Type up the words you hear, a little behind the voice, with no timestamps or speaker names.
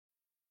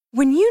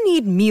When you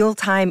need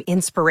mealtime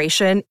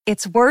inspiration,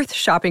 it's worth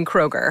shopping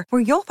Kroger,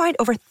 where you'll find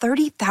over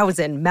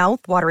 30,000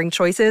 mouth-watering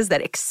choices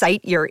that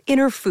excite your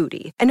inner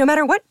foodie. And no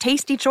matter what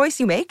tasty choice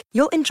you make,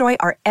 you'll enjoy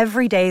our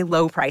everyday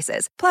low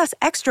prices, plus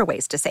extra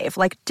ways to save,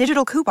 like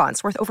digital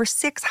coupons worth over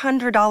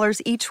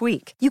 $600 each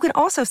week. You can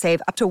also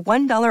save up to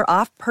 $1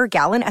 off per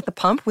gallon at the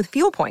pump with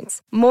fuel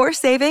points. More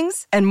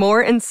savings and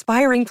more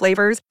inspiring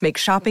flavors make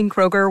shopping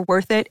Kroger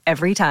worth it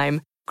every time.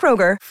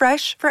 Kroger,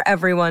 fresh for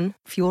everyone.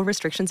 Fuel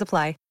restrictions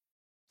apply.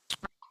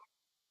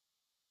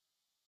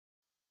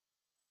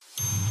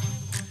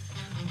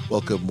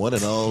 Welcome, one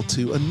and all,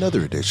 to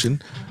another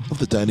edition of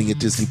the Dining at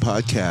Disney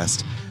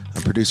podcast.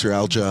 I'm producer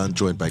Aljon,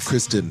 joined by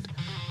Kristen,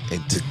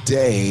 and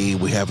today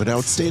we have an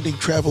outstanding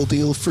travel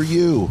deal for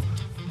you,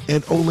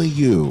 and only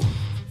you,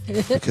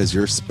 because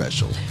you're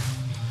special.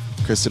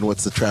 Kristen,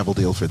 what's the travel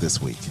deal for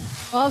this week?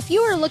 Well, if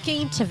you are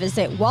looking to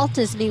visit Walt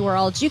Disney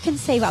World, you can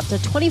save up to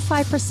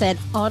 25%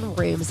 on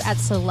rooms at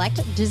select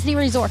Disney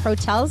Resort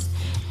hotels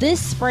this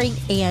spring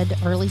and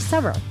early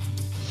summer.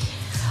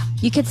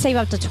 You can save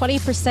up to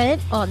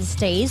 20% on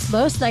stays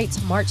most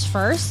nights March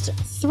 1st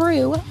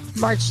through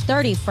March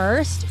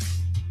 31st.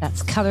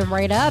 That's coming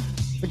right up.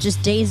 We're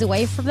just days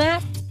away from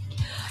that.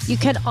 You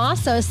can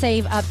also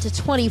save up to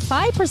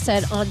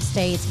 25% on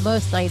stays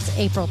most nights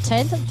April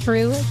 10th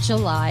through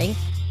July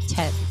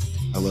 10th.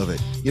 I love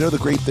it. You know, the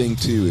great thing,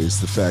 too,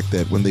 is the fact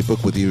that when they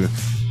book with you,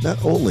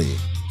 not only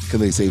can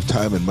they save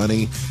time and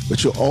money,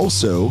 but you'll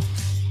also,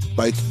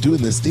 by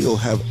doing this deal,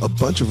 have a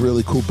bunch of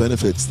really cool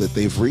benefits that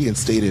they've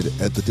reinstated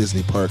at the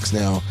Disney parks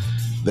now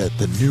that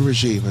the new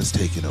regime has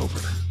taken over.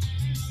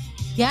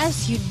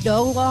 Yes, you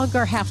no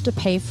longer have to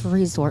pay for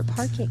resort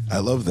parking. I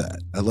love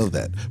that. I love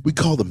that. We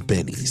call them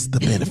bennies, the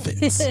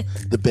benefits.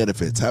 The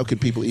benefits. How can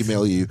people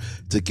email you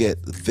to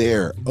get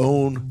their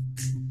own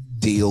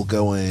deal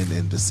going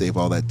and to save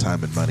all that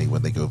time and money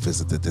when they go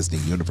visit the Disney,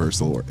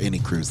 Universal, or any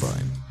cruise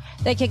line?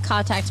 They can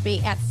contact me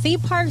at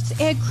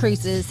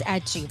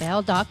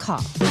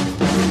themeparksandcruises@gmail.com.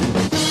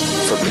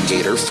 From the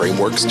Gator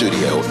Framework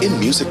Studio in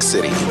Music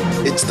City,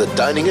 it's the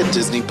Dining at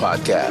Disney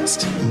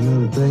podcast. You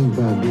know the thing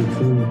about good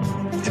food?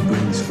 It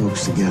brings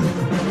folks together,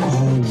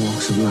 all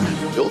walks of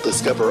life. You'll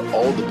discover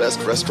all the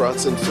best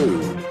restaurants and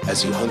food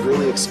as you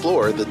hungrily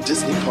explore the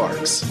Disney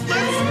parks.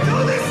 Let's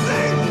do this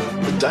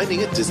thing! The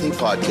Dining at Disney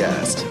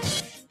podcast.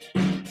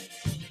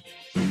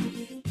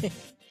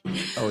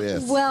 Oh,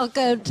 yes.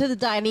 Welcome to the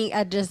Dining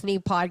at Disney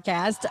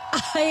podcast.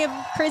 I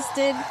am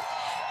Kristen,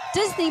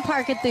 Disney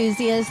park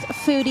enthusiast,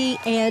 foodie,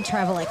 and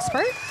travel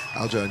expert.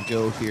 Aljon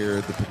Gill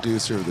here, the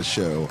producer of the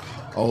show,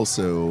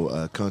 also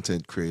a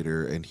content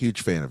creator and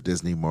huge fan of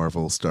Disney,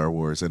 Marvel, Star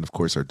Wars, and of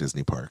course our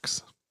Disney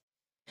parks.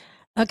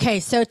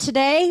 Okay, so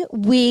today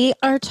we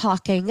are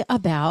talking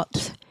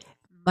about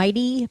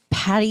Mighty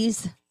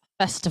Patty's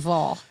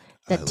Festival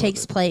that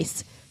takes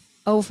place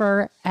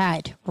over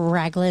at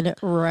Raglan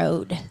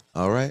Road.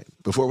 All right.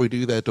 Before we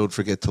do that, don't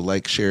forget to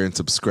like, share, and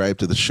subscribe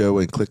to the show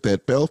and click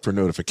that bell for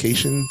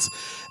notifications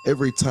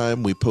every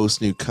time we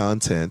post new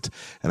content.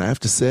 And I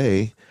have to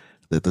say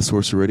that the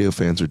Sorcerer Radio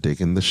fans are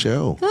digging the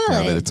show. Good.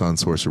 Now that it's on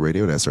Sorcerer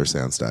Radio at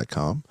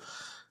srsounds.com.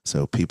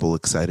 So people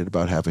excited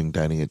about having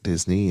Dining at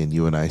Disney and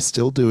you and I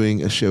still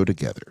doing a show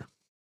together.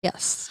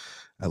 Yes.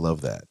 I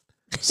love that.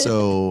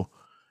 So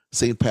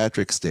St.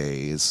 Patrick's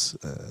Day is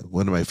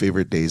one of my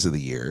favorite days of the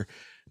year.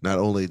 Not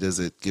only does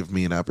it give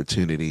me an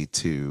opportunity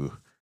to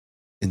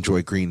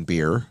enjoy green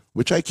beer,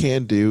 which I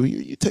can do.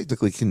 You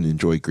technically can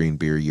enjoy green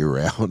beer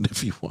year-round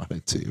if you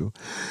wanted to.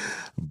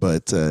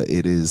 But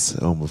it is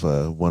home of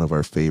one of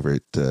our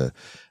favorite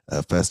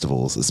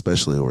festivals,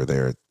 especially over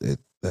there at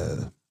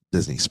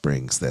Disney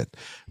Springs, that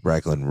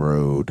Raglan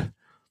Road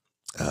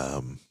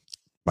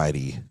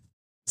Mighty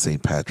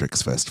St.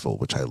 Patrick's Festival,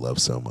 which I love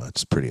so much.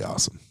 It's pretty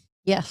awesome.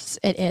 Yes,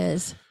 it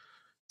is.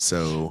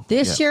 So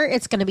this year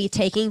it's going to be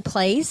taking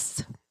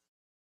place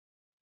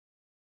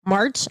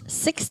March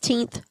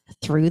 16th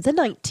through the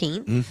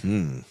 19th.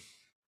 Mm-hmm.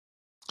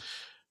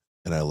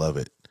 And I love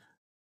it.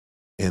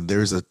 And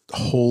there's a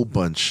whole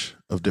bunch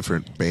of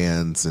different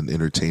bands and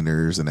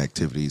entertainers and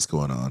activities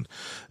going on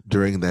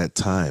during that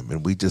time.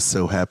 And we just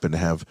so happen to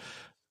have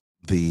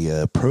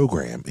the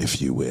program,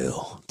 if you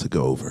will, to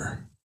go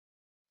over.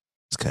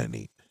 It's kind of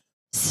neat.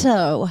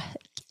 So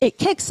it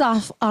kicks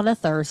off on a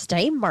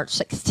Thursday, March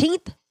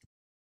 16th.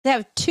 They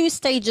have two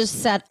stages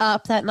set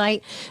up that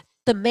night.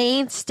 The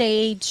main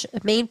stage,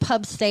 main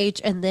pub stage,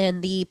 and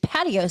then the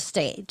patio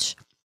stage.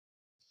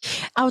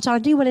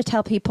 Aljon, do you want to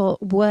tell people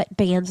what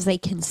bands they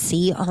can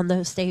see on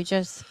those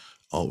stages?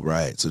 All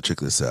right. So check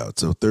this out.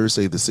 So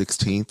Thursday, the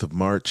 16th of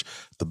March,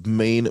 the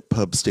main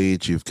pub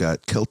stage, you've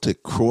got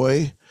Celtic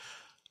Croy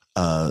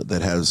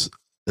that has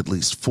at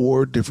least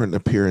 4 different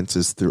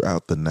appearances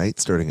throughout the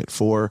night, starting at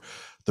 4.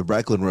 The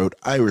Raglan Road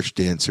Irish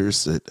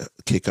Dancers that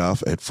kick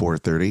off at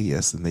 4:30.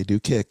 Yes, and they do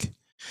kick.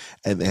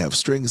 And they have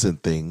Strings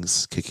and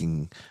Things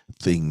kicking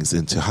things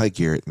into high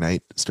gear at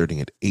night, starting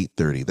at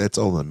 8:30. That's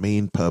all the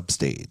main pub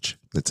stage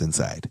that's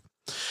inside.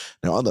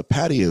 Now, on the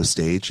patio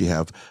stage, you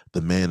have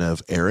the Men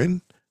of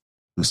Erin,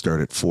 who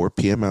start at 4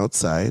 p.m.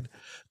 outside.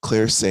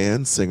 Claire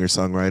Sands,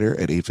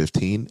 singer-songwriter, at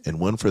 8:15, and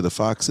One for the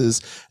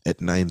Foxes at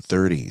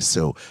 9:30.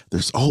 So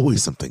there's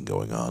always something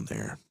going on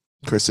there.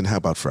 Kristen, how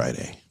about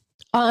Friday?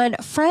 On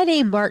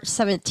Friday, March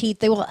 17th,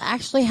 they will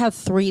actually have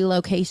 3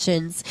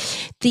 locations.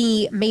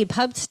 The main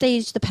pub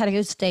stage, the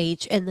patio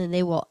stage, and then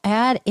they will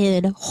add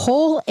in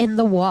Hole in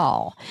the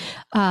Wall,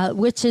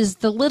 which is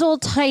the little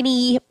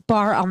tiny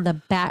bar on the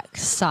back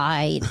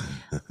side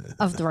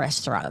of the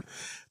restaurant.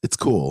 It's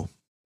cool.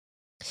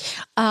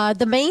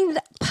 The main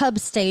pub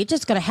stage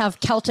is going to have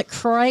Celtic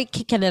Croy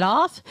kicking it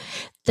off,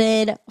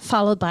 then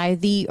followed by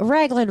the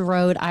Raglan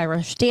Road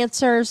Irish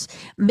Dancers,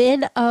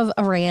 Men of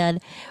Iran,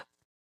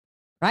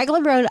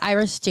 Raglan Road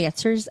Irish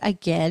Dancers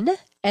again,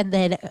 and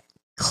then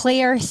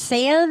Claire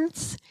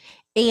Sands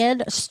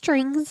and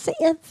Strings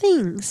and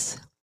Things.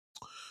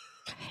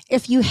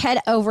 If you head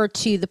over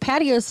to the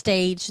patio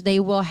stage, they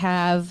will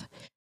have,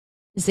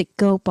 is it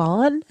Go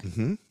Bon?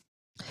 Mm-hmm.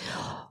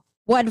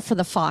 One for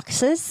the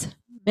Foxes,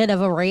 Men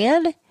of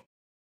Iran,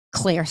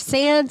 Claire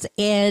Sands,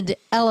 and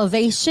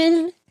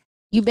Elevation.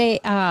 You may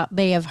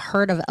have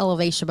heard of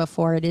Elevation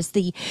before. It is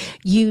the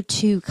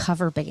U2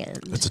 cover band.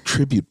 It's a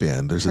tribute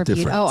band. There's a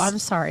difference. Oh, I'm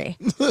sorry.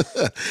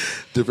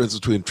 Difference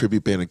between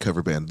tribute band and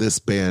cover band. This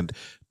band,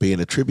 being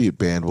a tribute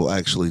band, will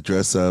actually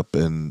dress up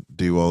and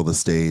do all the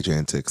stage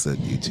antics that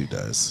U2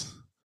 does.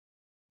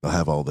 They'll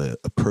have all the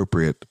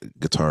appropriate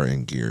guitar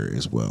and gear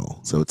as well.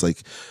 So it's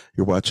like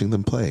you're watching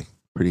them play.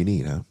 Pretty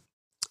neat, huh?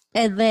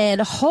 And then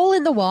Hole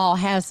in the Wall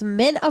has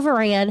Men of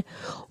Iran,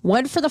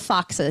 One for the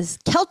Foxes,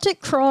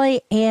 Celtic Croy,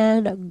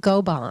 and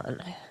Go Bon.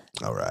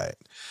 All right.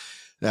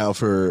 Now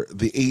for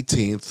the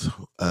 18th,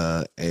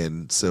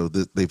 and so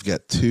they've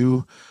got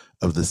 2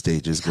 of the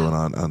stages going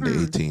on the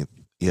 18th.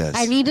 Yes.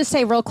 I need to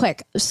say real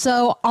quick.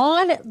 So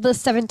on the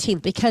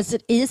 17th, because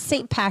it is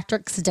St.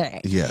 Patrick's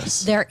Day,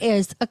 yes, there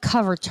is a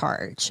cover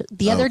charge.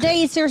 The other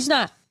days, there's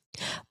not.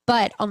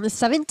 But on the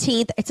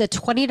 17th, it's a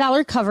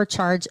 $20 cover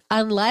charge.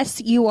 Unless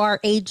you are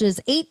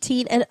ages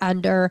 18 and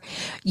under,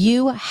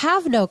 you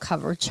have no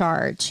cover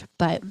charge.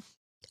 But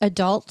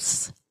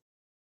adults,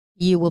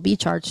 you will be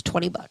charged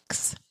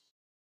 $20.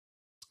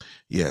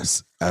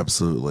 Yes,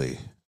 absolutely.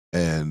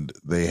 And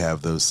they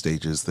have those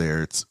stages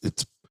there. It's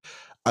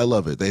I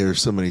love it. There are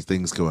so many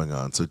things going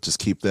on. So just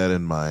keep that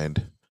in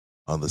mind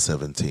on the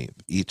 17th.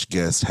 Each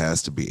guest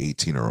has to be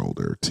 18 or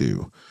older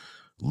too.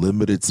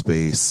 Limited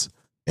space.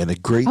 And a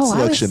great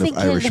selection of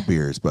Irish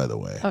beers, by the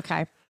way.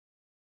 Okay.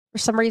 For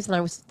some reason,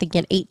 I was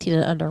thinking 18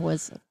 and under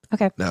was...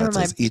 Okay, no, it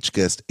says each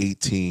guest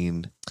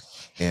 18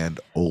 and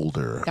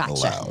older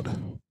allowed.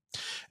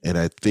 And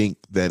I think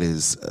that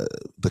is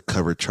the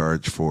cover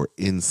charge for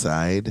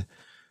inside.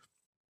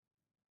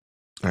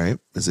 All right.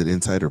 Is it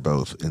inside or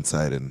both?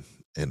 Inside and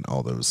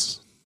all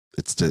those.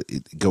 It's to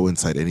go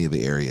inside any of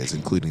the areas,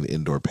 including the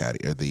indoor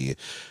patio, or the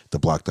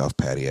blocked off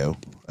patio,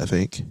 I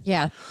think.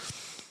 Yeah.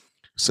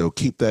 So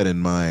keep that in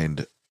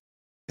mind.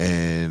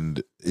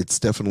 And it's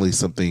definitely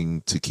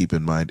something to keep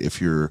in mind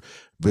if you're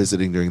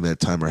visiting during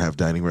that time or have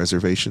dining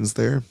reservations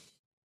there.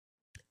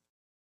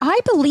 I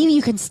believe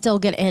you can still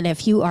get in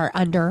if you are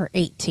under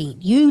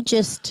 18. You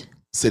just...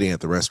 Sitting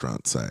at the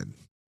restaurant side.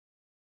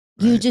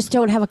 You just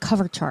don't have a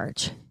cover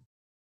charge.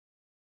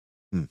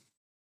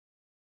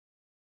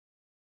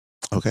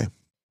 Okay.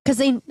 Because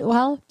yeah.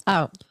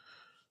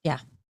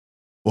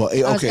 Well,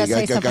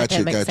 okay,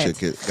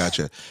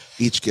 gotcha.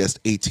 Each guest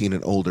 18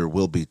 and older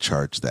will be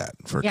charged that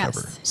for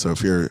cover. So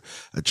if you're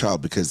a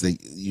child, because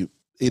it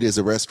is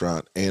a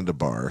restaurant and a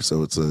bar,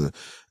 so it's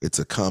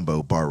a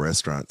combo bar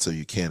restaurant, so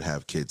you can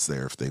have kids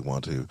there if they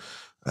want to,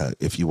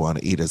 if you want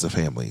to eat as a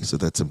family. So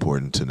that's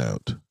important to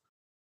note.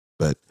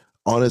 But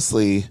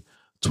honestly,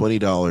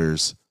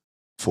 $20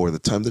 for the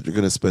time that you're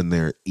going to spend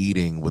there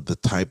eating with the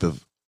type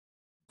of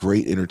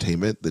great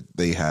entertainment that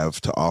they have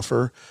to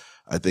offer,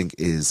 I think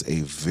is a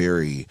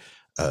very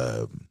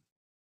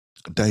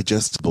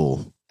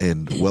digestible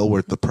and well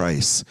worth the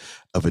price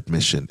of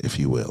admission, if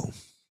you will.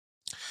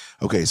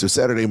 Okay, so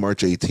Saturday,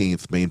 March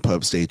 18th, main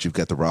pub stage, you've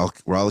got the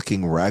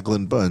Rollicking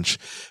Raglan Bunch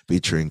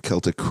featuring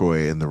Celtic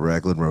Croy and the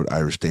Raglan Road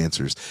Irish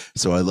Dancers.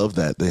 So I love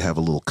that. They have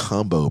a little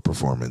combo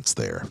performance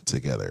there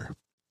together.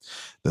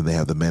 Then they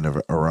have the Men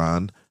of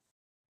Iran,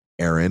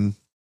 Aaron.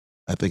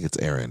 I think it's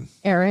Aaron.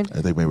 I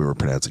think maybe we're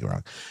pronouncing it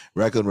wrong.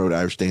 Raglan Road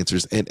Irish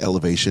Dancers and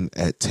Elevation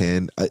at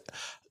 10.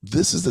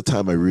 This is the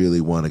time I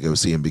really want to go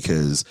see him,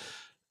 because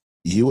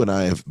you and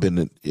I have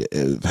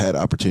had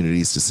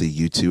opportunities to see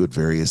U2 at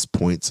various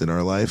points in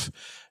our life.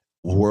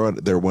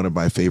 They're one of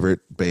my favorite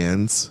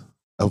bands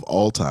of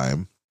all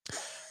time.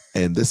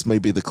 And this may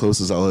be the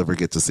closest I'll ever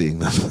get to seeing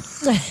them,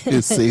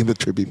 is seeing the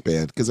tribute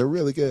band, because they're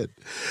really good.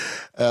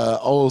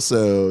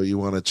 Also, you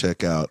want to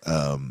check out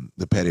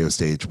the patio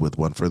stage with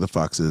One for the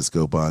Foxes,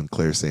 Go Bon,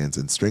 Claire Sands,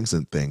 and Strings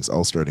and Things,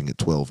 all starting at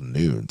 12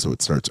 noon. So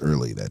it starts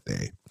early that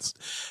day.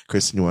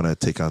 Kristen, you want to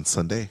take on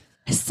Sunday?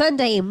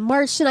 Sunday,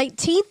 March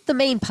 19th, the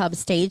main pub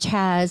stage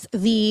has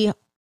the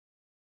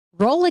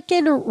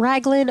Rollickin'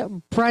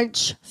 Raglan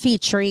Brunch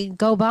featuring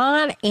Go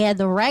Bon and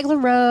the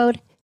Raglan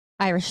Road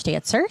Irish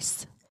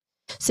Dancers.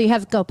 So you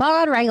have Go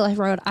Bon, Raglan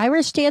Road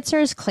Irish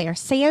Dancers, Claire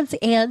Sands,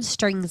 and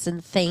Strings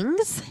and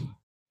Things.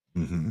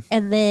 Mm-hmm.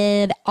 And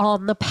then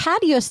on the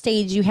patio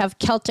stage, you have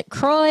Celtic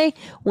Croy,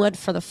 One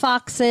for the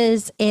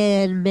Foxes,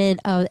 and Men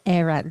of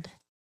Erin.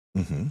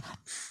 Mm-hmm.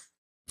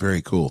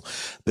 Very cool.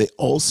 They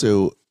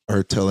also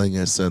are telling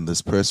us in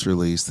this press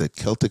release that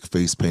Celtic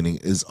face painting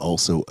is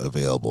also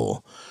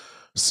available.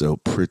 So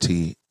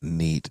pretty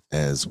neat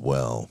as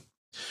well.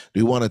 Do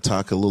you want to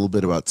talk a little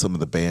bit about some of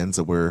the bands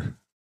that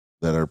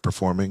are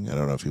performing? I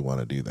don't know if you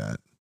want to do that.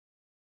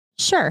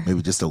 Sure.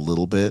 Maybe just a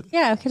little bit.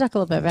 Yeah, we can talk a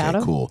little bit about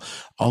them. Cool.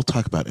 I'll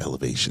talk about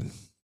Elevation.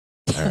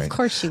 All right. Of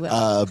course you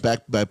will.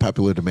 Backed by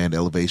popular demand,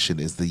 Elevation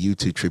is the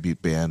U2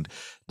 tribute band,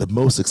 the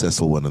most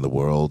successful one in the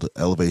world.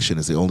 Elevation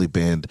is the only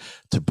band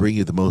to bring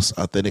you the most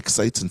authentic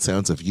sights and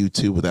sounds of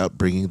U2 without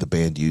bringing the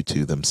band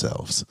U2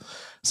 themselves.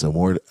 So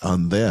more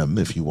on them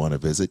if you want to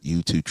visit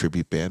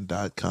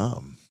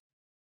u2tributeband.com.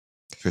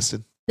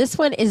 Kristen? This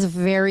one is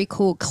very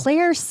cool.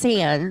 Claire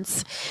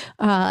Sands.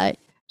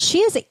 She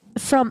is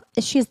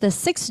the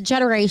sixth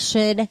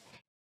generation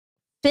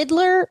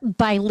fiddler,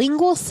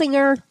 bilingual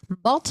singer,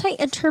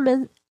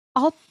 multi-instrumental.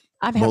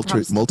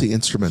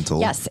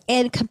 Yes,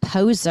 and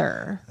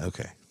composer.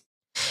 Okay.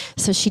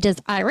 So she does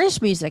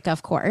Irish music,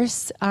 of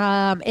course.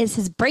 It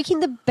says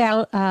breaking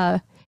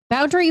the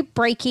boundary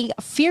breaking,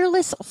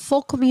 fearless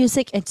folk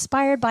music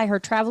inspired by her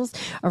travels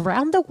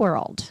around the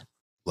world.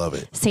 Love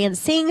it. Sands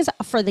sings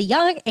for the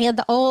young and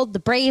the old, the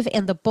brave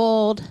and the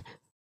bold,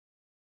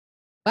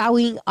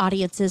 wowing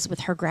audiences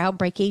with her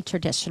groundbreaking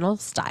traditional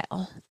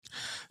style.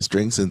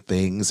 Strings and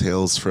Things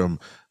hails from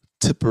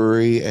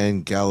Tipperary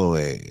and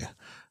Galloway.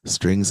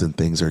 Strings and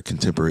Things are a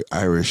contemporary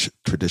Irish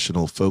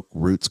traditional folk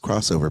roots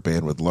crossover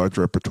band with large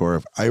repertoire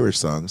of Irish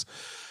songs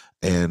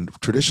and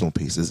traditional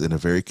pieces in a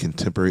very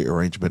contemporary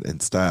arrangement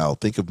and style.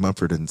 Think of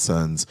Mumford and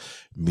Sons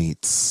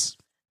meets,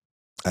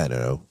 I don't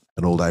know,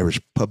 an old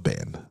Irish pub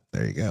band.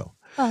 There you go.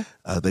 Oh.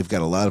 They've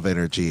got a lot of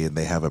energy, and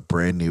they have a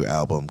brand new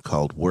album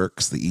called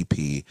Works, the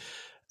EP,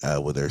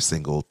 with their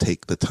single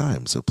Take the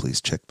Time. So please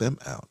check them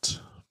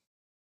out.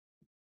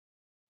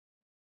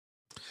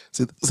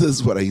 So this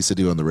is what I used to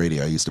do on the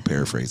radio. I used to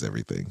paraphrase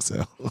everything.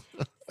 So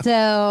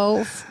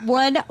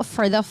One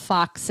for the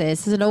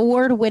Foxes is an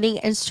award-winning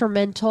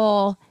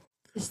instrumental.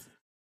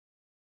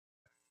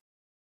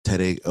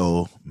 Teddy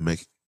O.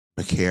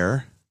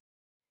 McCare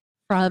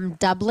From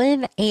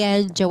Dublin,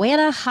 and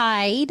Joanna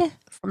Hyde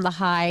from the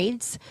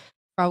Hydes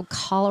from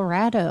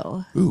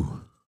Colorado.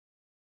 Ooh.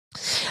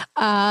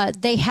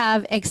 They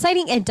have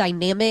exciting and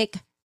dynamic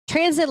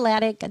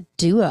transatlantic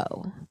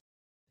duo.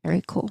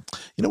 Very cool.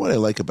 You know what I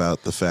like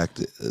about the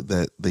fact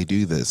that they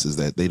do this is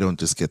that they don't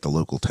just get the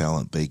local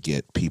talent. They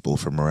get people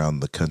from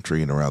around the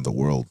country and around the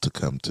world to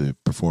come to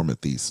perform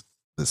at this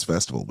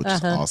festival, which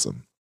is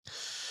awesome.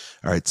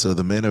 All right. So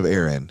the Men of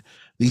Erin,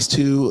 these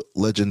two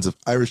legends of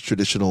Irish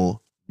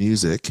traditional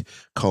music,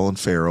 Colin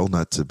Farrell,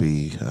 not to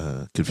be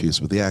confused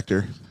with the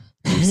actor,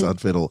 who's on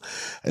fiddle,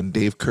 and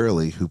Dave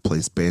Curley, who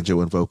plays banjo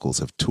and vocals,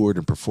 have toured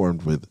and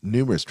performed with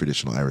numerous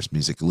traditional Irish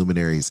music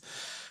luminaries.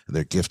 And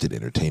they're gifted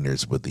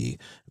entertainers with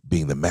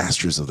being the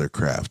masters of their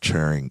craft,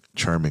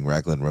 charming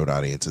Raglan Road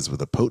audiences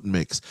with a potent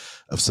mix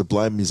of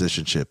sublime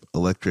musicianship,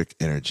 electric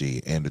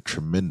energy, and a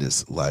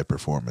tremendous live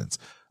performance.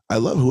 I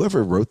love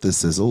whoever wrote this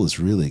sizzle is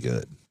really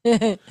good.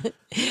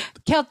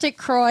 Celtic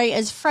Croy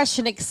is fresh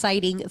and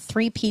exciting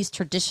three-piece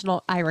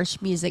traditional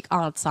Irish music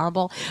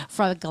ensemble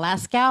from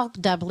Glasgow,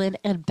 Dublin,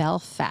 and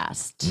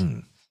Belfast.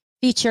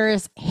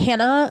 Features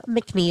Hannah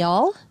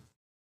McNeil,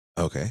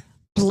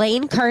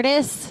 Blaine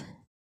Curtis,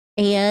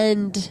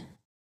 and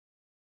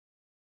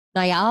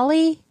Niall.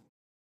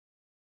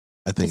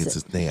 I think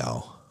it's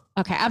Niall.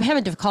 Okay, I'm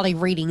having difficulty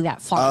reading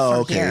that font. Oh, from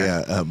okay,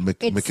 here. yeah.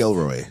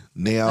 McElroy.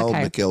 Niall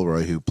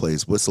McElroy, who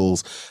plays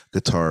whistles,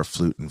 guitar,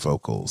 flute, and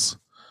vocals.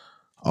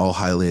 All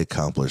highly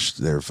accomplished.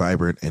 Their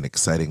vibrant and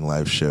exciting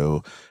live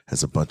show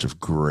has a bunch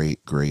of great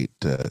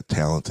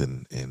talent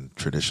in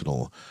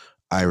traditional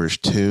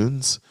Irish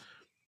tunes.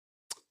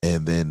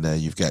 And then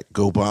you've got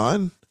Go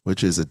Bon,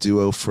 which is a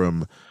duo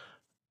from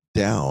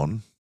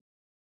Down,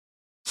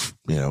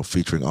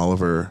 featuring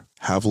Oliver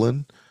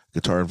Haviland,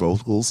 guitar and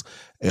vocals,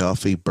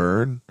 Aoife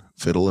Byrne,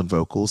 fiddle and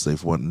vocals.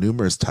 They've won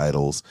numerous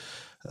titles,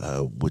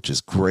 which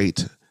is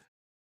great.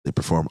 They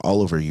perform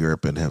all over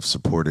Europe and have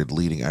supported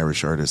leading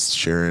Irish artists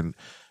Sharon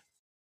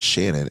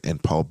Shannon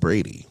and Paul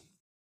Brady.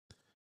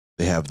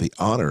 They have the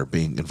honor of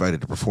being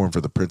invited to perform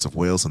for the Prince of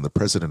Wales and the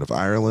President of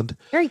Ireland.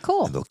 Very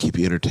cool. And they'll keep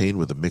you entertained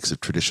with a mix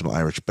of traditional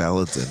Irish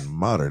ballads and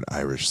modern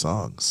Irish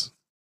songs.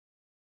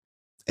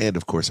 And,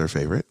 of course, our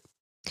favorite.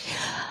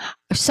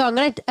 So I'm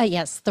going to,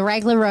 yes, the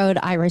Raglan Road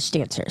Irish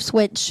Dancers,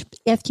 which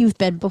if you've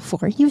been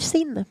before, you've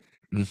seen them.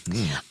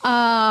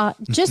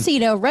 Just so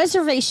you know,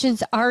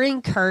 reservations are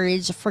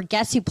encouraged for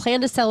guests who plan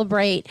to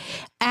celebrate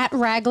at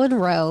Raglan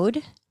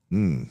Road.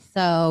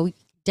 So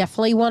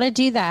definitely want to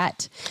do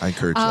that. I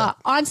encourage that.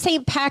 On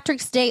St.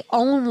 Patrick's Day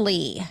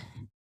only.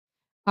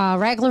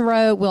 Raglan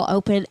Road will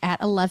open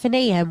at 11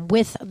 a.m.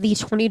 with the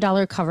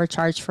 $20 cover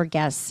charge for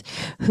guests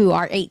who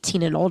are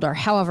 18 and older.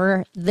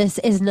 However, this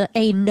is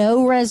a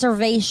no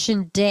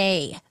reservation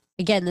day.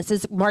 Again, this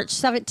is March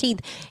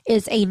 17th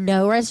is a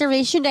no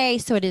reservation day,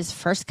 so it is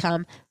first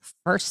come,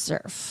 first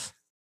serve.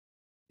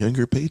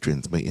 Younger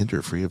patrons may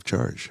enter free of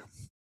charge.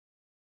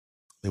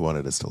 They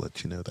wanted us to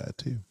let you know that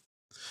too.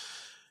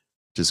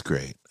 Just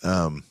great.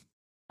 I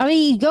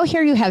mean, you go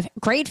here, you have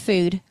great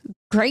food,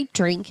 great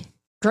drink,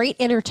 great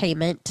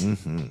entertainment.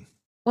 Mm-hmm.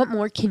 What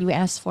more can you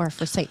ask for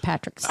St.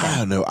 Patrick's Day? I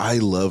don't know. I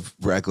love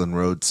Raglan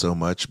Road so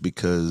much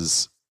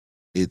because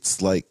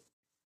it's like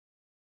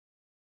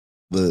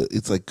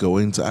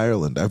going to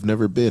Ireland. I've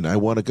never been. I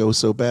want to go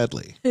so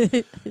badly.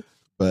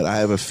 But I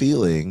have a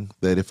feeling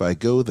that if I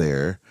go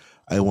there,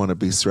 I want to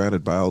be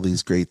surrounded by all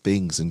these great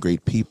things and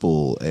great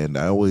people. And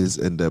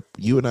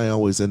you and I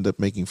always end up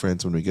making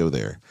friends when we go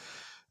there.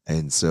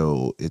 And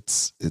so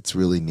it's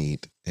really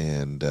neat.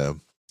 And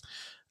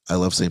I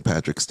love St.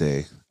 Patrick's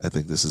Day. I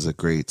think this is a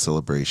great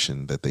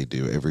celebration that they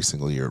do every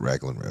single year at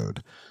Raglan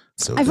Road.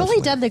 So I've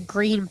only done the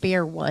green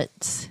beer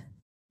once.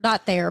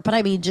 Not there, but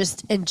I mean,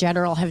 just in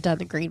general, have done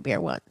the green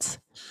beer once.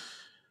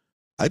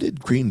 I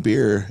did green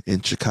beer in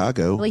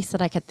Chicago. At least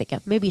that I could think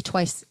of. Maybe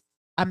twice.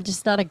 I'm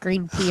just not a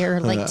green beer.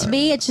 Like, to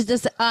me, it's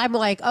just, I'm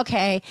like,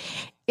 okay,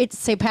 it's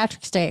St.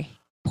 Patrick's Day.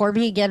 Pour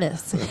me a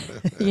Guinness.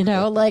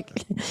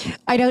 Like,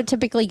 I don't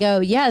typically go,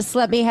 yes,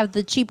 let me have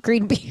the cheap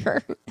green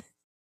beer.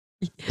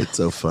 It's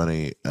so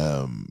funny.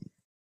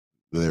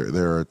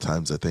 There are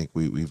times I think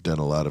we've done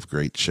a lot of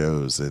great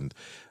shows, and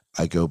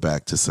I go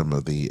back to some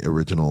of the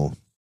original,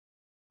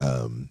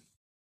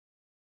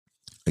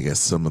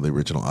 some of the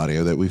original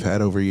audio that we've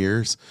had over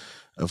years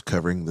of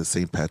covering the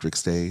St.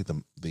 Patrick's Day,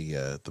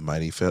 the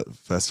Mighty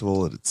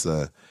Festival. And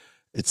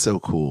it's so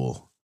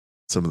cool.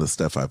 Some of the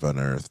stuff I've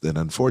unearthed, and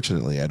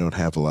unfortunately, I don't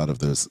have a lot of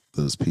those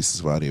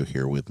pieces of audio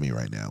here with me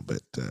right now.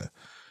 But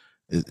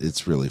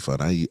it's really fun.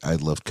 I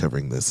loved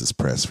covering this as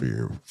press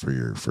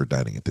for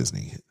Dining at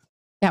Disney.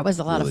 That was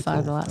a lot Really of fun.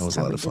 cool. The last That was a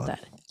time lot we of did fun.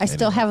 that. I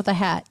still Anyway. have the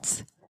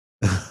hats.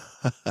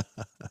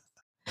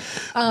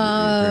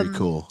 Very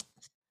cool.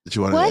 Did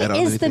you want to add on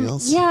anything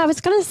else? Yeah, I was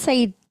going to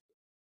say,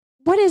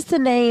 what is the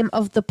name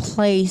of the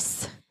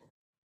place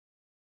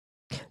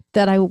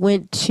that I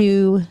went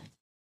to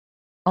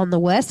on the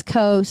West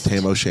Coast?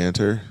 Tam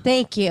O'Shanter.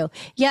 Thank you.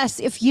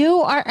 Yes, if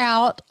you are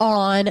out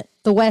on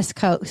the West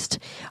Coast,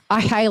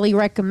 I highly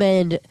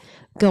recommend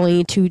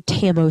going to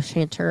Tam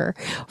O'Shanter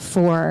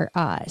for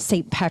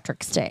St.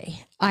 Patrick's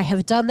Day. I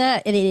have done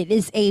that, and it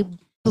is a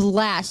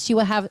blast. You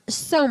will have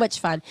so much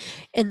fun,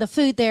 and the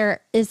food there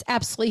is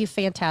absolutely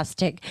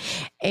fantastic.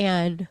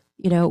 And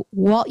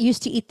Walt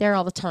used to eat there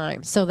all the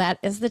time, so that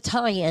is the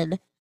tie-in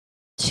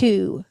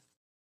to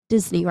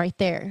Disney right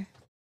there.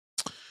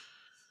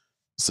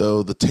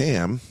 So the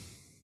TAM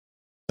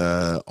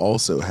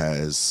also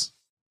has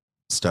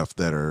stuff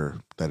that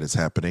is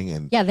happening,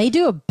 and Yeah, they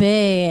do a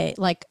big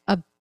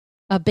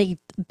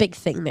big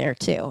thing there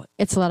too.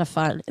 It's a lot of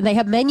fun. They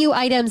have menu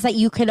items that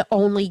you can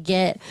only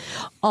get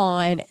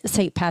on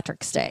St.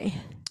 Patrick's Day.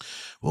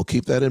 we'll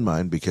keep that in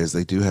mind because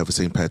they do have a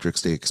St.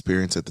 Patrick's Day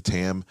experience at the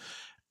TAM,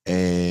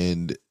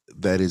 and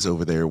that is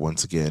over there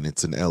once again.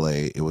 It's in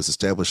LA. It was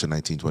established in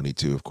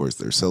 1922. Of course,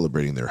 they're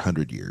celebrating their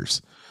 100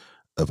 years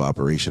of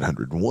operation,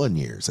 101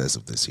 years as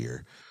of this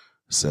year.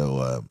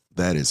 So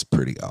that is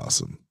pretty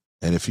awesome.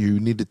 And if you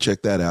need to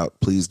check that out,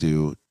 please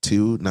do.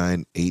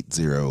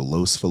 2980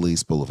 Los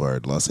Feliz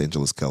Boulevard, Los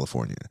Angeles,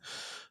 California.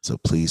 So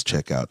please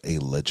check out a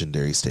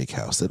legendary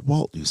steakhouse that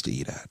Walt used to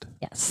eat at.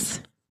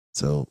 Yes.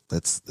 So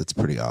that's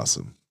pretty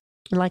awesome.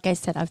 And like I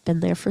said, I've been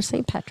there for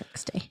St.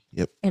 Patrick's Day.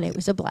 Yep. And it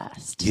was a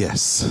blast.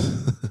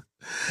 Yes.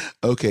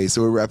 Okay,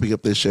 so we're wrapping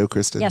up this show,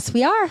 Kristen. Yes,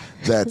 we are.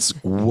 That's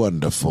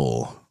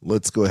wonderful.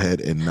 Let's go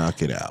ahead and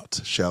knock it out,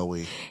 shall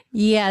we?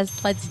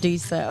 Yes, let's do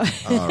so.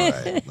 All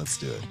right, let's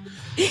do it.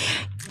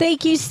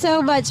 Thank you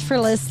so much for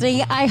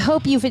listening. I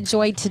hope you've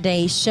enjoyed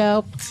today's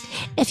show.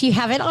 If you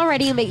haven't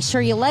already, make sure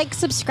you like,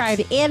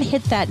 subscribe, and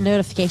hit that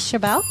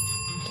notification bell.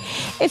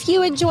 If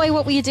you enjoy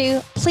what we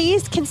do,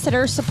 please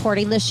consider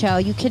supporting the show.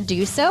 You can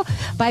do so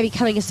by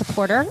becoming a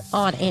supporter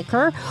on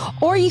Anchor,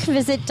 or you can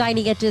visit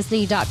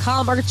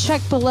diningatdisney.com or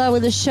check below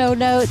in the show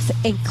notes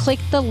and click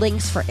the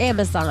links for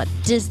Amazon,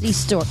 Disney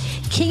Store,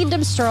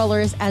 Kingdom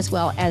Strollers, as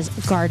well as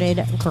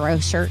Garden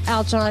Grocer.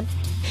 Aljon,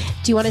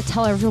 do you want to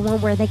tell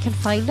everyone where they can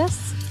find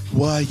us?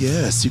 Why,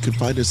 yes, you can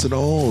find us on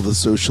all the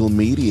social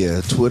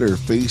media, Twitter,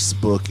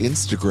 Facebook,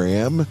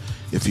 Instagram,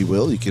 if you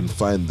will. You can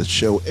find the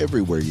show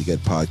everywhere you get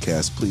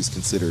podcasts. Please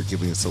consider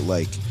giving us a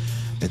like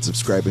and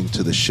subscribing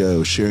to the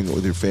show, sharing it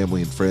with your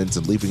family and friends,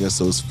 and leaving us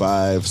those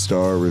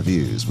 5-star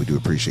reviews. We do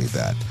appreciate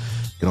that.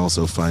 You can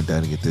also find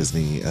Dining at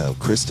Disney,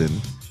 Kristen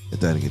at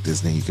Dining at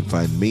Disney. You can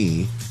find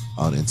me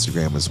on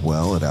Instagram as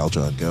well at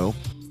Aljon Go.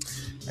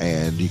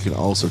 And you can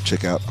also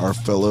check out our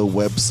fellow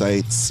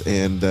websites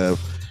and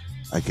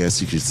I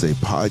guess you could say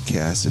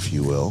podcasts, if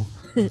you will.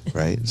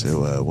 Right?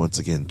 So once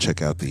again,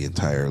 check out the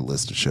entire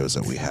list of shows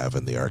that we have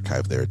in the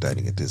archive there at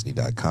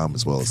diningatdisney.com,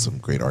 as well as some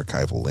great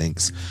archival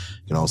links.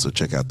 You can also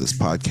check out this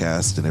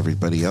podcast and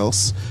everybody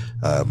else.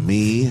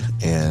 Me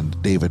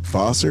and David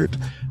Bossert,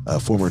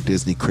 former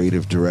Disney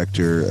creative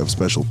director of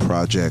special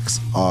projects,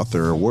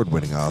 author,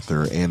 award-winning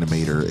author,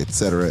 animator,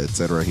 etc.,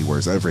 etc. He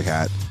wears every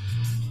hat.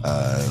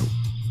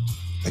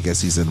 I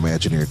guess he's an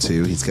Imagineer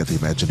too. He's got the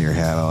Imagineer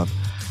hat on.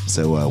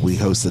 So we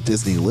host the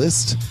Disney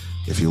List.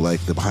 If you like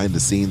the behind the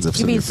scenes of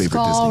some of your favorite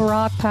Disney. Skull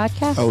Rock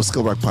Podcast? Oh,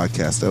 Skull Rock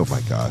Podcast. Oh my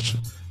gosh.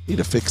 Need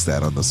to fix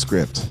that on the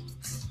script.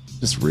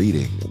 Just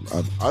reading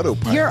on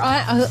autopilot. You're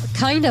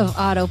kind of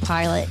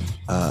autopilot.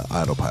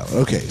 Autopilot.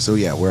 Okay, so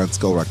yeah, we're on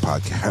Skull Rock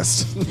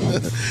Podcast.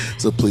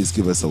 So please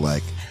give us a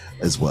like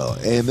as well.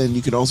 And then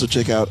you can also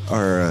check out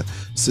our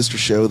sister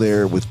show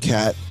there with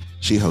Kat.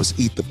 She hosts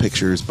Eat the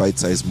Pictures,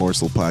 Bite-Sized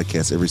Morsel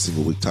podcast every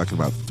single week talking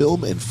about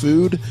film and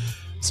food.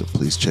 So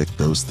please check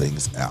those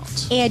things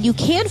out. And you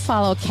can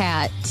follow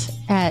Kat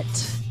at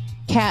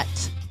Kat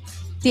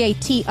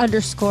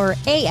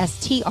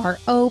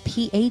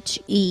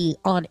CAT_ASTROPHE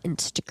on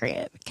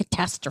Instagram.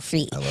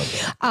 Catastrophe. I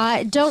love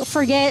that. Don't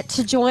forget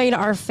to join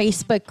our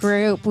Facebook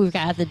group. We've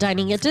got the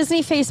Dining at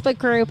Disney Facebook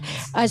group,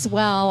 as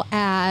well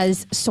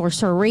as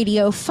Sorcerer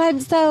Radio Fun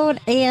Zone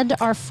and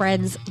our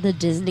friends, the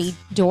Disney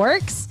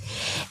Dorks.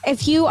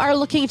 If you are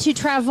looking to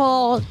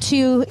travel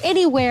to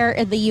anywhere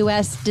in the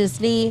U.S.,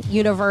 Disney,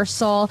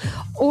 Universal,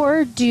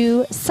 or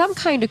do some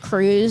kind of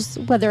cruise,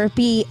 whether it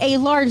be a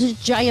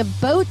large giant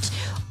boat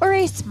or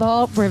a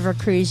small river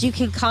cruise, you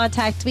can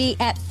contact me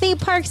at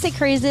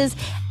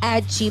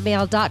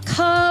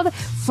themeparksandcruises@gmail.com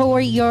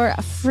for your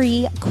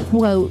free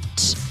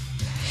quote.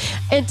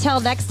 Until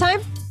next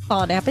time,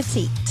 bon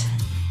appetit.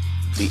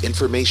 The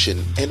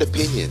information and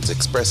opinions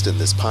expressed in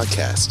this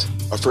podcast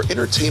are for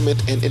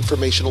entertainment and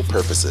informational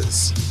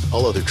purposes.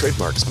 All other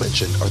trademarks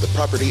mentioned are the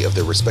property of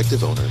their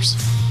respective owners.